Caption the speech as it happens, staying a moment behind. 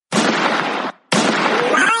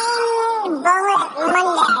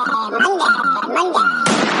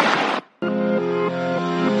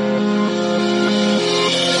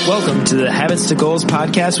Welcome to the Habits to Goals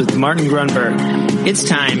podcast with Martin Grunberg. It's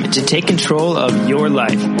time to take control of your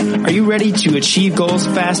life. Are you ready to achieve goals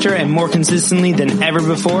faster and more consistently than ever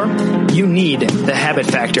before? You need the Habit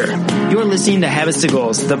Factor. You're listening to Habits to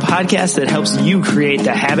Goals, the podcast that helps you create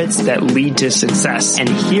the habits that lead to success. And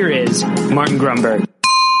here is Martin Grunberg.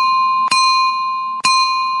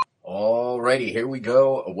 Alrighty, here we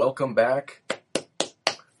go. Welcome back.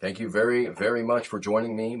 Thank you very, very much for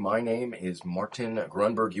joining me. My name is Martin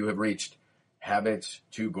Grunberg. You have reached Habits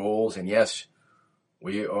to Goals. And yes,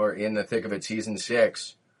 we are in the thick of it, season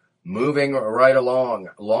 6. Moving right along.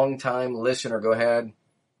 Long-time listener, go ahead.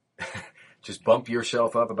 Just bump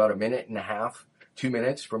yourself up about a minute and a half, 2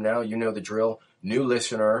 minutes from now. You know the drill. New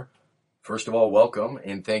listener, first of all, welcome.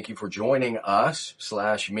 And thank you for joining us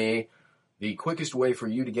 / me. The quickest way for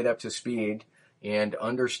you to get up to speed and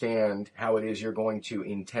understand how it is you're going to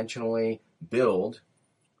intentionally build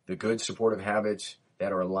the good supportive habits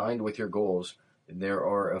that are aligned with your goals. There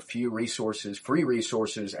are a few resources, free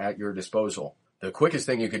resources at your disposal. The quickest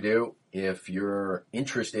thing you could do, if you're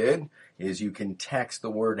interested, is you can text the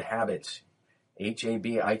word habits,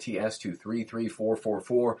 HABITS, to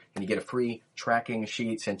 33444, and you get a free tracking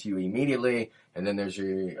sheet sent to you immediately. And then there's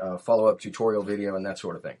a follow-up tutorial video and that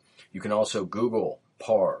sort of thing. You can also Google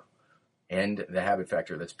PAR and the Habit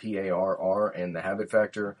Factor. That's PARR and the Habit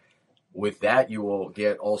Factor. With that, you will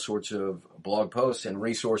get all sorts of blog posts and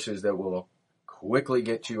resources that will quickly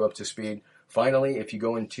get you up to speed. Finally, if you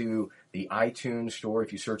go into the iTunes store,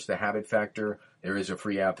 if you search the Habit Factor, there is a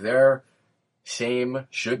free app there. Same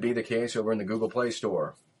should be the case over in the Google Play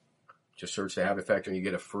Store. Just search the Habit Factor and you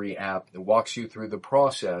get a free app that walks you through the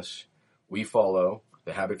process we follow,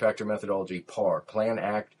 the Habit Factor methodology, PAR, plan,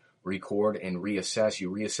 act, record, and reassess.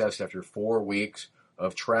 You reassess after 4 weeks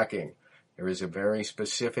of tracking. There is a very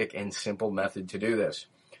specific and simple method to do this.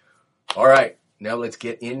 All right, now let's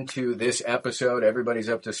get into this episode. Everybody's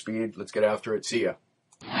up to speed. Let's get after it. See ya.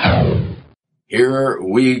 Here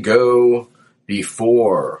we go.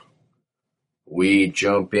 Before we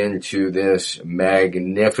jump into this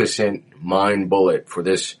magnificent mind bullet for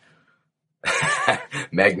this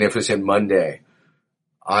magnificent Monday,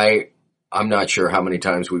 I'm not sure how many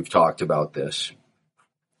times we've talked about this,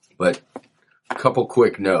 but a couple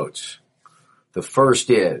quick notes. The first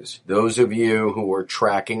is, those of you who are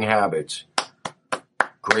tracking habits,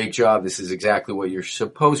 great job. This is exactly what you're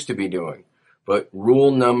supposed to be doing. But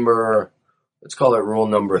let's call it rule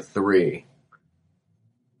number 3,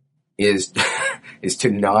 is to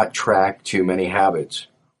not track too many habits.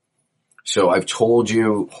 So I've told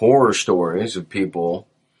you horror stories of people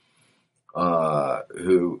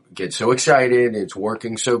who get so excited, it's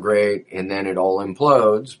working so great, and then it all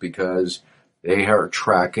implodes because they are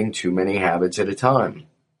tracking too many habits at a time.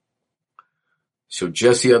 So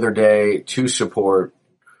just the other day, to support,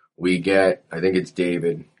 we get, I think it's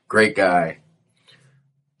David, great guy.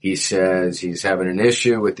 He says he's having an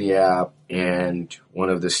issue with the app, and one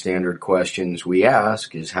of the standard questions we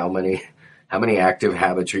ask is how many active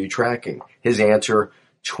habits are you tracking? His answer,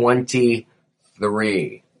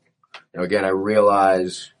 23. Now, again, I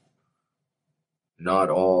realize not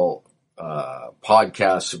all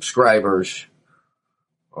podcast subscribers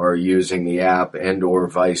are using the app and or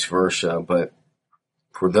vice versa, but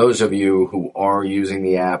for those of you who are using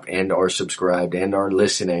the app and are subscribed and are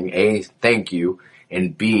listening, A, thank you,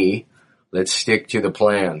 and B, let's stick to the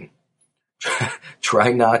plan.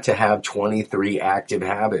 Try not to have 23 active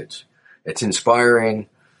habits. It's inspiring.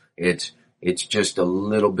 It's just a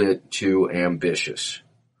little bit too ambitious.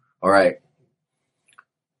 All right.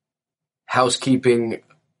 Housekeeping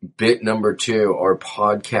bit number 2, our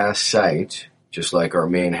podcast site, just like our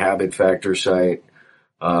main Habit Factor site,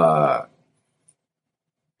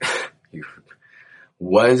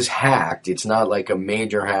 was hacked. It's not like a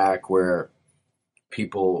major hack where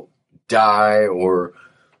people die or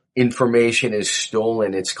information is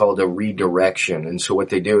stolen. It's called a redirection. And so what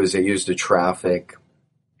they do is they use the traffic.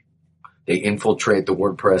 They infiltrate the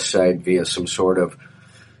WordPress site via some sort of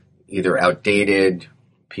either outdated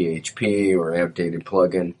PHP or outdated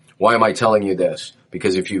plugin. Why am I telling you this?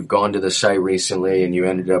 Because if you've gone to the site recently and you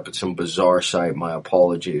ended up at some bizarre site, my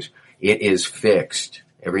apologies. It is fixed.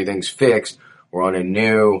 Everything's fixed. We're on a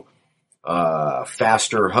new,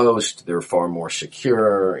 faster host. They're far more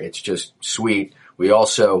secure. It's just sweet. We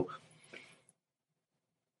also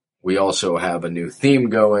have a new theme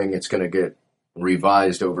going. It's going to get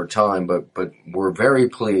revised over time, but we're very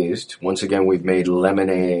pleased. Once again, we've made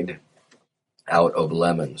lemonade out of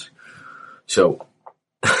lemons. So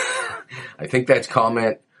I think that's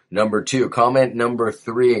comment number 2. Comment number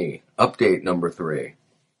 3, update number 3.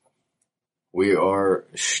 We are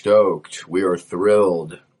stoked. We are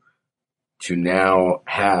thrilled to now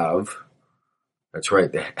have, that's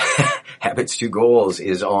right, the Habits to Goals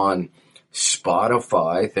is on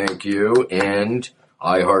Spotify, thank you, and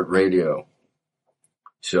iHeartRadio.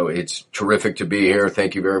 So it's terrific to be here.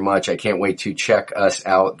 Thank you very much. I can't wait to check us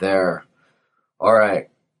out there. All right.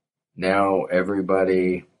 Now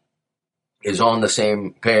everybody is on the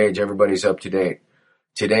same page. Everybody's up to date.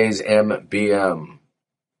 Today's MBM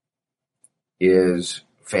is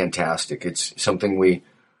fantastic. It's something we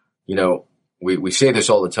say this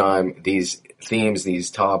all the time. These themes,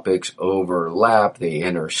 these topics overlap, they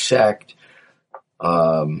intersect.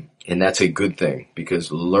 And that's a good thing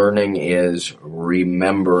because learning is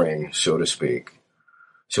remembering, so to speak.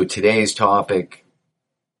 So today's topic,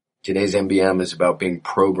 today's MBM is about being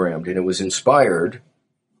programmed, and it was inspired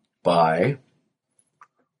by,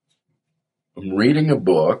 I'm reading a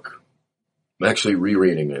book. I'm actually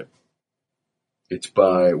rereading it. It's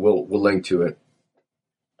by, we'll link to it.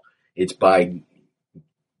 It's by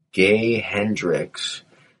Gay Hendricks.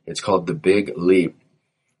 It's called The Big Leap.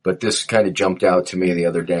 But this kind of jumped out to me the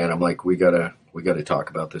other day, and I'm like, we gotta talk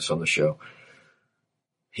about this on the show.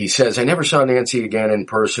 He says, I never saw Nancy again in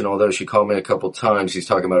person, although she called me a couple times. He's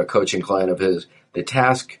talking about a coaching client of his. The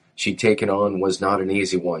task she'd taken on was not an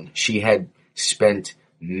easy one. She had spent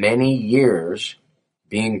many years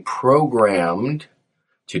being programmed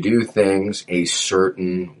to do things a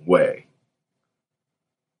certain way.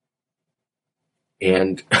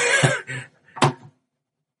 And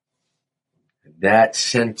that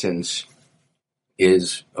sentence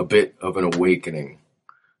is a bit of an awakening.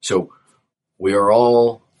 So we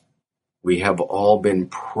have all been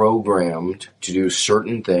programmed to do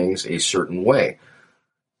certain things a certain way.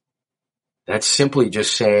 That's simply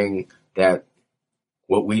just saying that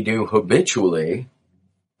what we do habitually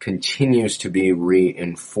continues to be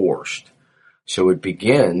reinforced. So it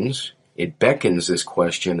beckons this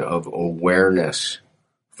question of awareness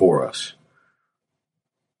for us.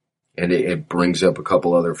 And it brings up a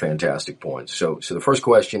couple other fantastic points. So the first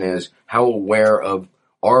question is, how aware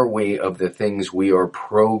are we of the things we are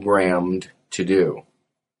programmed to do?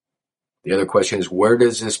 The other question is, where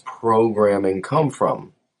does this programming come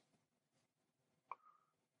from?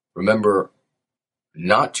 Remember,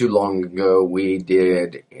 not too long ago we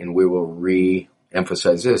did, and we will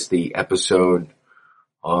re-emphasize this, the episode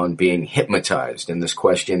on being hypnotized. And this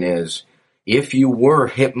question is, if you were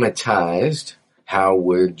hypnotized, how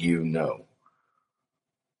would you know?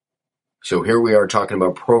 So here we are talking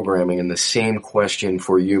about programming, and the same question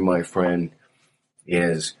for you, my friend,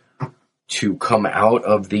 is to come out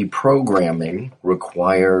of the programming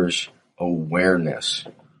requires awareness.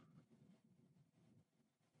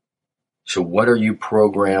 So what are you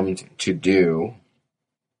programmed to do?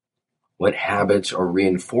 What habits are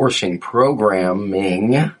reinforcing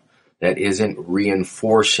programming that isn't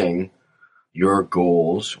reinforcing your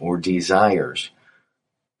goals or desires?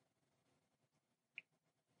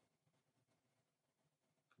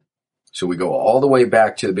 So we go all the way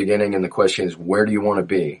back to the beginning, and the question is, where do you want to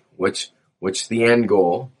be? What's the end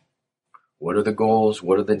goal? What are the goals?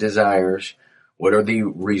 What are the desires? What are the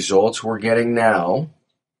results we're getting now?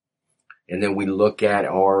 And then we look at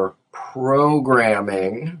our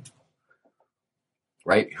programming,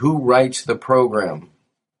 right? Who writes the program?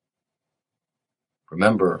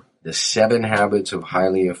 Remember, the 7 habits of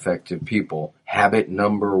highly effective people. Habit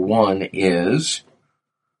number 1 is,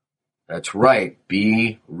 that's right,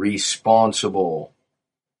 be responsible.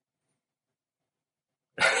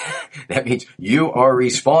 That means you are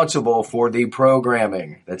responsible for the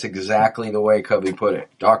programming. That's exactly the way Covey put it,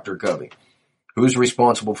 Dr. Covey. Who's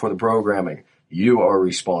responsible for the programming? You are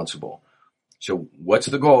responsible. So what's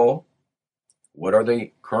the goal? What are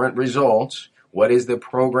the current results? What is the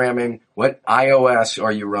programming? What iOS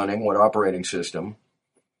are you running? What operating system?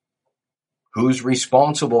 Who's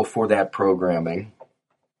responsible for that programming?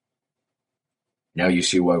 Now you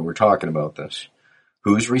see why we're talking about this.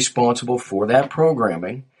 Who's responsible for that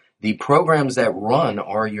programming? The programs that run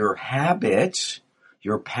are your habits,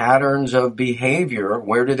 your patterns of behavior.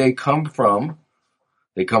 Where do they come from?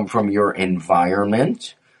 They come from your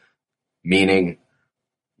environment, meaning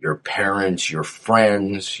your parents, your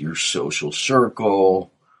friends, your social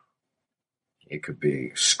circle. It could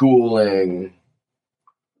be schooling.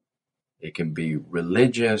 It can be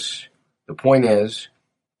religious. The point is,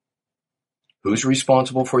 who's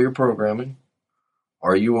responsible for your programming?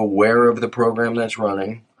 Are you aware of the program that's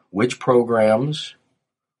running? Which programs,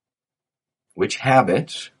 which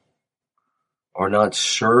habits are not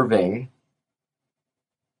serving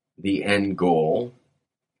the end goal?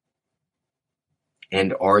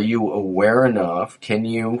 And are you aware enough? Can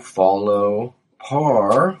you follow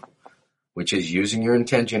par which is using your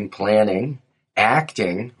intention, planning,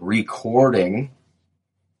 acting, recording,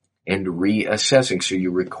 and reassessing. So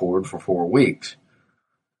you record for 4 weeks.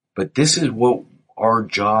 But this is what our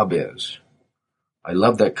job is. I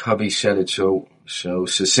love that Covey said it so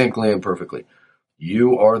succinctly and perfectly.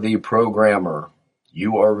 You are the programmer.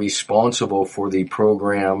 You are responsible for the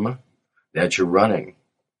program that you're running.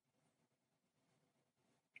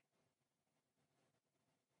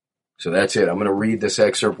 So that's it. I'm going to read this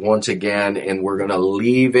excerpt once again, and we're going to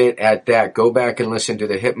leave it at that. Go back and listen to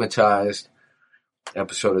the Hypnotized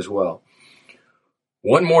episode as well.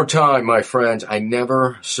 One more time, my friends. I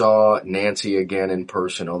never saw Nancy again in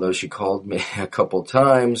person, although she called me a couple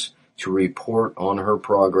times to report on her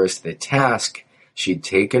progress. The task she'd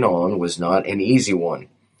taken on was not an easy one.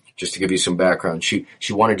 Just to give you some background, she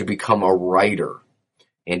wanted to become a writer,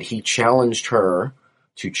 and he challenged her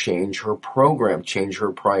to change her program, change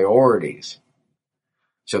her priorities.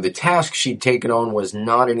 So the task she'd taken on was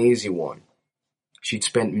not an easy one. She'd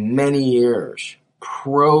spent many years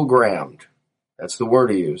programmed, that's the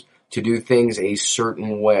word he used, to do things a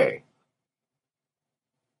certain way.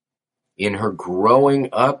 In her growing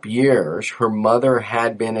up years, her mother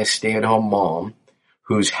had been a stay-at-home mom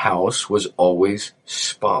whose house was always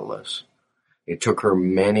spotless. It took her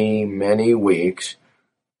many, many weeks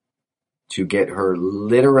to get her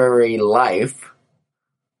literary life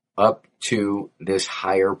up to this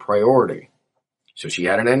higher priority. So she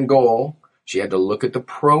had an end goal. She had to look at the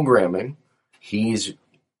programming. He's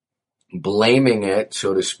blaming it,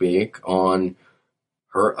 so to speak, on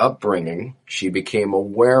her upbringing. She became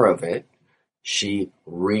aware of it. She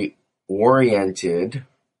reoriented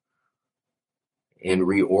and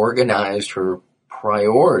reorganized her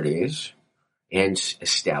priorities and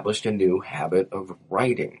established a new habit of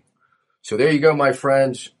writing. So there you go, my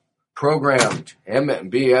friends. Programmed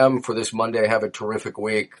MBM for this Monday. Have a terrific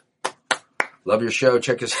week. Love your show.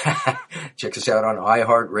 Check us out on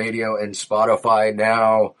iHeartRadio and Spotify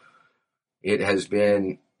now. It has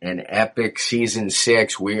been an epic season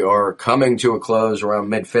 6. We are coming to a close around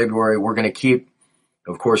mid-February. We're going to keep,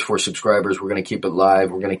 of course, for subscribers, we're going to keep it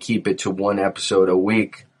live. We're going to keep it to 1 episode a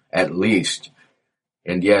week at least.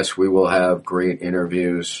 And yes, we will have great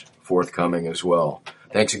interviews forthcoming as well.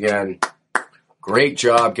 Thanks again. Great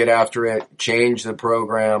job. Get after it. Change the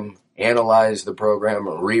program. Analyze the program.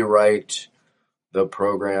 Rewrite the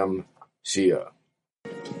program. See ya.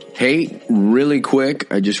 Hey, really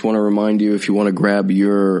quick, I just want to remind you, if you want to grab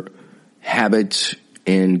your habits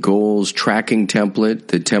and goals tracking template,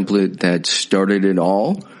 the template that started it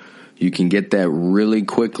all, you can get that really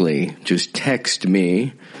quickly. Just text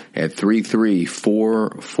me at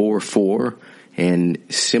 33444 and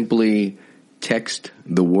simply text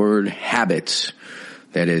the word habits,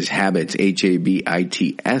 that is habits,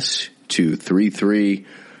 HABITS, to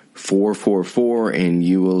 33444, and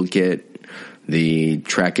you will get the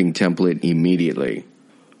tracking template immediately.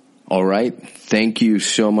 All right. Thank you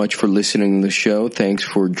so much for listening to the show. Thanks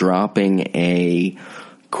for dropping a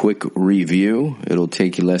quick review. It'll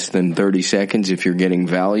take you less than 30 seconds if you're getting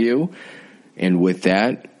value. And with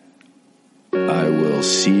that, I will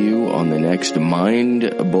see you on the next Mind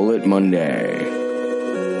Bullet Monday.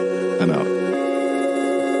 I'm out.